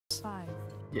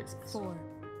Yes. 4,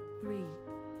 3,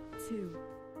 2,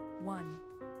 1.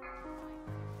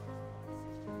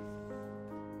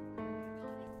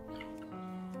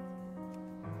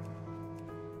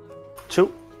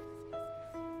 Two.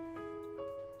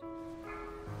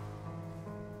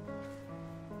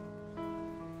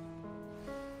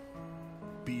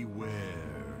 Beware.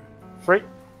 Three.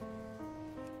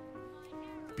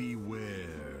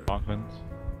 Beware. Parklands.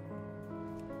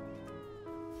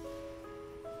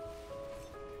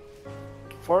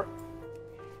 Four.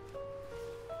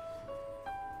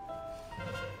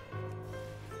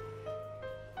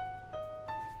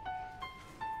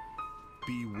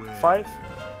 Beware. Five.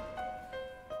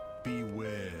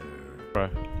 Beware. Bro.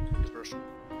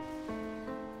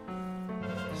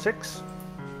 Six.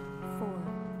 4,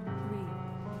 3,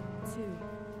 2,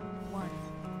 1.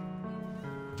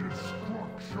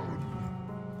 Destruction.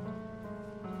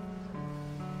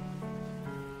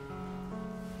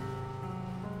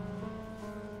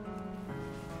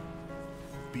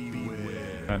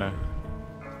 Beware. No, no.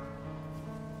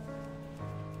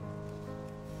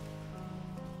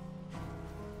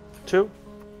 Two.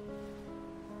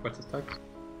 What's the stack?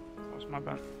 What's my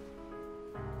bad?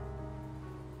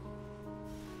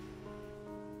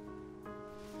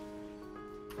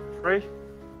 Three.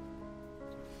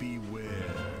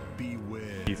 Beware.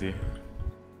 Beware. Easy.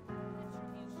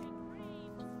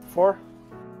 Four.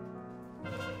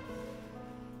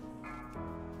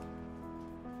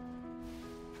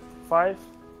 Five.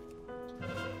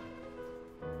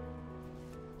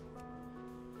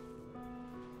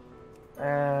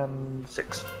 And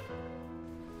six.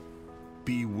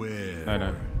 Beware. No,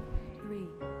 no. 3,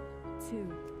 2,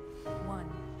 1.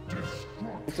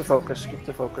 Keep the focus. Keep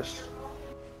the focus.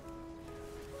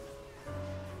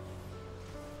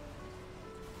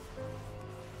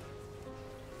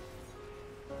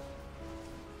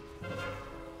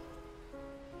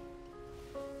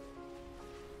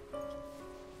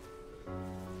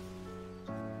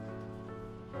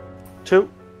 Two.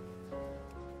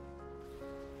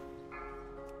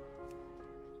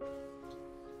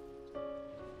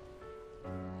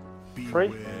 Three.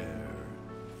 Beware.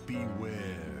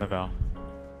 Beware. Naval.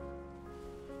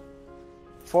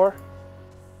 Four.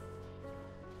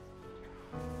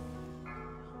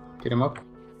 Get him up.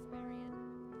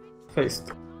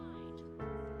 Faced.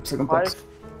 Second box. Five.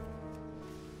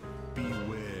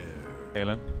 Beware.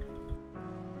 Galen.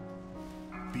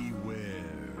 Beware.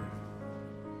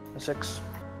 Six.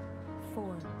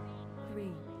 4, 3,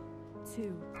 2,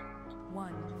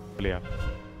 1. Liam.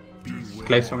 Beware.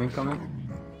 Claystone incoming.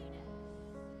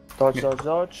 Dodge, Yeah. dodge,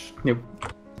 dodge. Yep.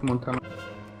 Montana.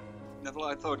 Neville,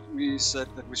 I thought we said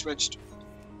that we switched.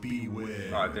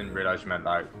 Beware. No, I didn't realise you meant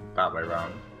like that way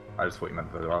round. I just thought you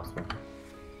meant the last one.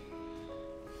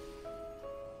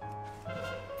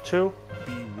 Two.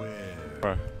 Beware.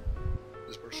 Bro.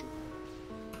 This person.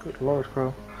 Good lord,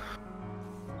 bro.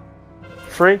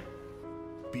 Three.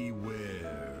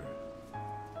 Beware.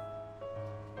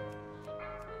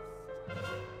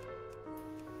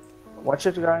 Watch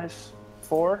it, guys.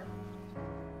 Four.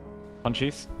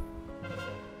 Punchies.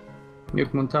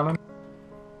 Mute Montana.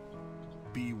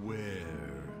 Beware.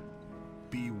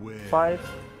 Beware. Five.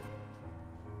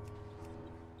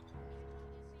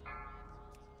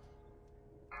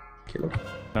 Killer.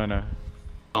 No, no.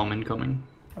 Bomb incoming.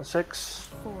 A six.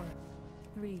 4,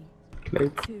 3,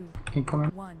 Clay 2,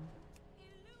 incoming. 1.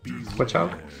 Beware. Watch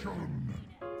out.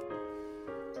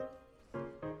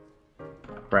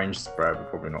 Range spread, we're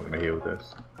probably not going to heal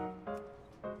this.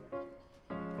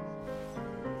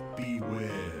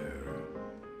 Beware.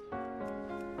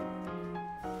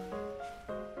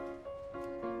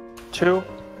 Two.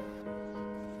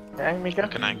 Hang, Mika.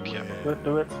 Can I yeah.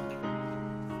 Do it.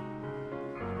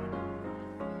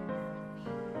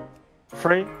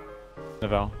 Three.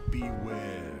 Naval.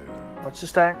 Beware. What's the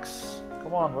stacks?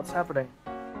 Come on, what's happening?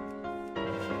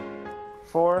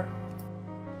 Four.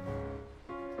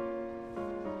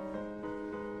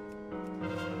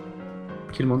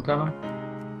 Kill Montana.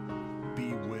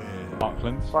 Beware.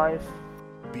 Parklands. Five.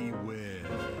 Beware.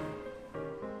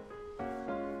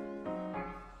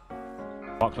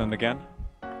 Parkland again.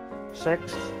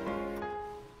 Six.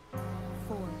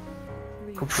 4,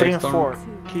 3, Three and Claystone. four.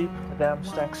 Keep the damn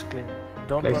stacks clean.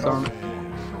 Don't run Claystone. off.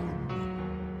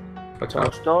 Watch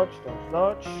out. Dodge, dodge, dodge,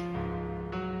 dodge.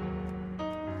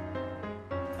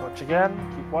 Watch again.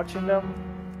 Keep watching them.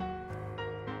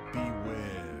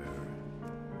 Beware.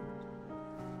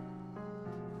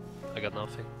 I got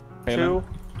nothing. Two.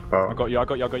 I got you, I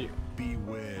got you, I got you.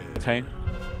 Beware. Attain.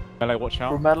 Melee, watch For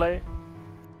out. melee.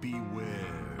 Beware.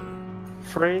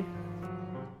 Three.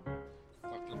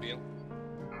 Fuck the deal.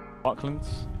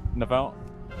 Parklands. Naval.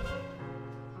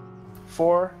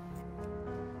 4.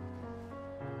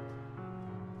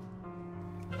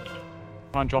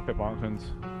 Try and drop it, Barklands.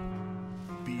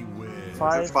 Beware.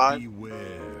 5. 5.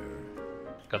 Beware.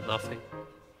 Got nothing.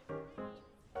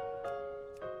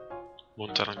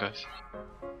 One turn, guys.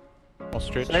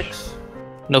 Ostrich. 6.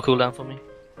 No cooldown for me.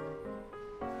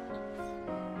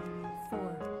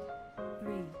 4,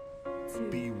 3, 2,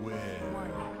 Beware.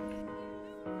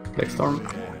 1. Black Storm.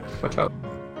 Watch out.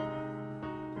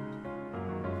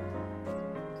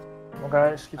 Come on,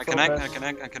 guys, keep I connect, focus. I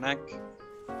connect, I connect.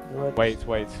 Do it.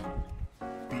 Wait.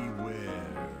 Beware.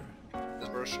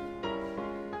 Dispersion.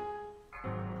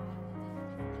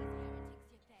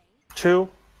 2.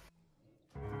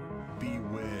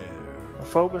 Beware.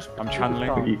 Focus. I'm keep it channeling.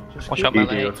 calm. You- Just Watch keep out, it Easy,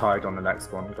 melee. you're tied on the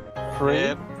next one. 3.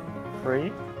 Yep.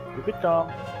 3. Keep it calm.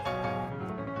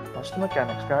 Watch the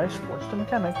mechanics, guys. Watch the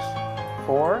mechanics.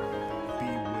 4.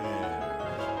 Beware.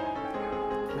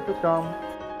 Keep it calm.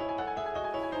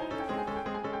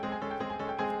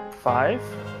 5.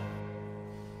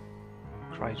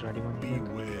 Cry's ready one.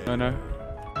 Beware. No.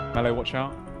 Melee, watch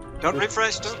out. Don't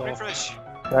refresh, don't Stop. refresh.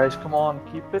 Guys, come on.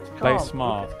 Keep it calm. Play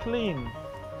smart. Keep it clean.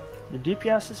 Your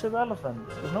DPS is irrelevant.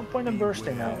 There's no point in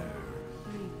bursting now.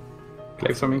 3,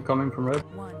 Black Storm incoming from red.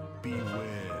 1.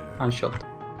 Beware. Unshot.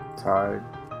 Tied.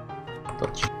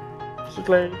 Dodge. Just a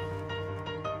glaive.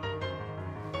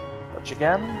 Touch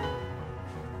again.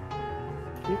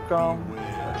 Keep calm.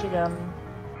 Touch again.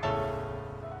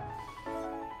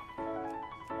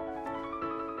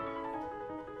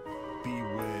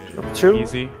 Beware. Group 2.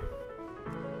 Easy.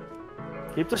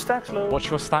 Keep the stacks low. Watch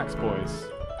your stacks, boys.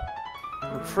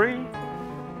 Group 3.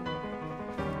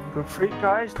 Group 3,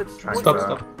 guys. That's Stop, one-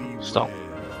 Stop. Beware. Stop.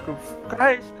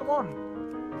 Guys, come on.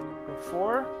 Group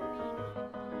 4.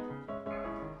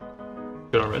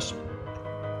 Good on rest. Group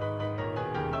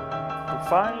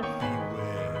 5.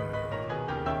 Beware.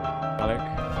 Malik.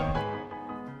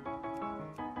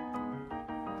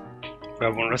 We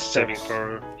have one rest saving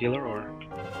for healer or?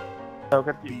 No,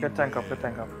 get tank up, get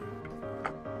tank up.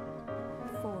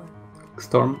 4,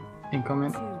 Storm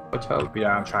incoming. 2, Watch out.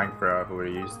 Yeah, I'm trying for it. I've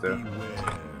already used it.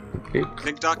 Beware. Okay.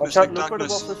 Link darkness, Watch out, link look where the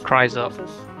darkness. boss is. Cries look up. where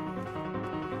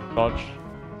the boss is.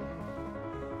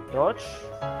 Dodge. Dodge.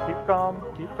 Keep calm,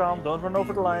 keep calm. Don't run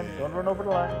over the line, don't run over the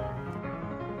line.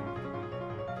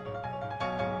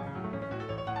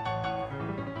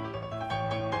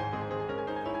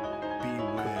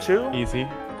 Beware. 2. Easy.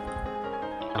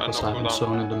 Have a no silent cooldown.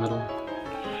 zone in the middle.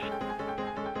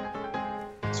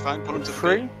 It's fine, pull him to the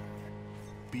 3. gate.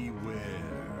 Beware.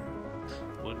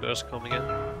 Moonburst coming in.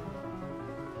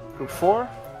 Group 4.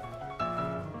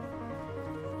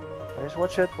 Guys,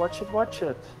 watch it, watch it, watch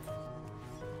it.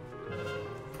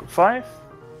 Group 5.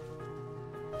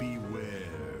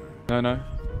 Beware. No.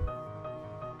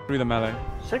 Through the melee.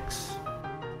 6.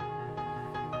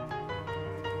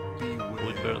 Beware.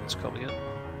 Moonburn's coming in.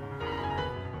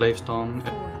 Blade Storm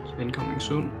 4, incoming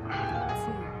soon.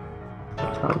 2,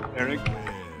 Watch out. Eric, can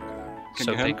you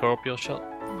So help? take Scorpio shot.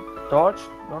 Dodge,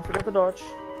 don't forget the dodge.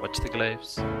 Watch the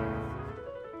glaives.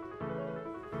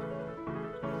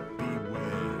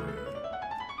 Beware.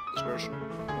 Dispersion.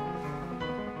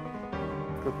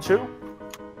 Group 2.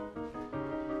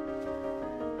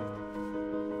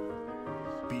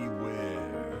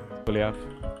 Beware. Goliath.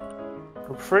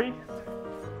 Group 3.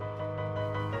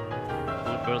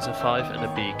 Moonburns a 5 and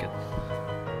a beacon.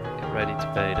 Get ready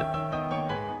to bait it.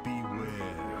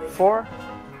 Beware. 4.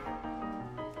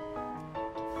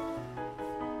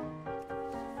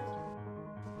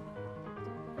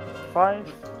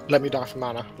 Five. Let me die for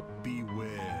mana. Beware.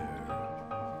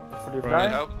 For the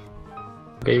Right. guy.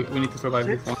 Okay, we need to survive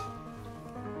this 6.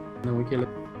 one. Then we kill it.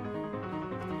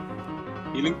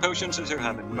 Healing potions as you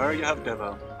have it. Murray, you have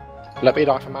Devo. Let me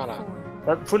die for mana.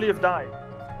 4, That fully have died.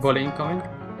 Volley incoming.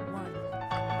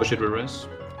 1. Push it with res.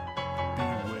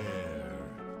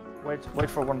 Beware. Wait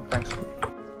for 1, thanks.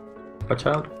 Watch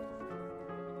out.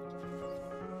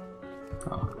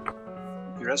 Oh,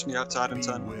 You rest me outside in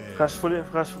time. Beware. Gas fully,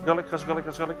 gas gullik.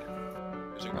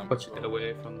 watch it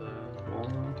away from the wall.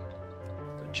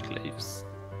 Touch glaives.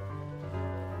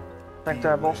 Tank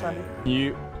the boss, Andy.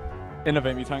 You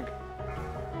innovate me, tank.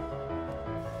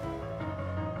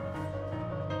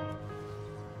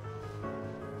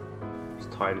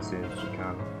 Just tied as soon as you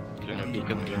can. Lunar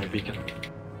beacon, lunar beacon.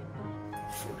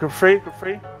 Group 3, group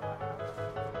 3.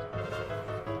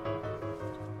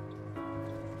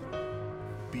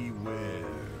 Beware.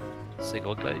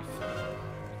 Single glaive.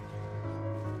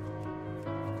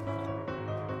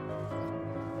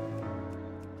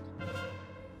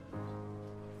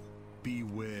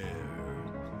 Beware.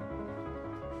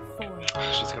 4,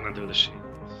 She's gonna do the shield.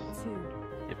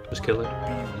 2, Yep, just kill it.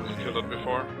 Killed it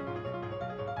before.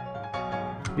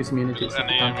 Use immunity. Just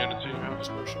any immunity you have.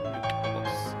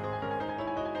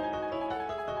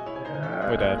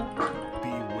 We're dead.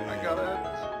 Beware. I got it.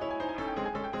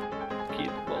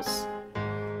 Keep the boss.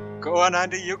 Go on,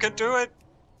 Andy, you can do it!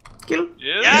 Kill.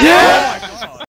 Yeah!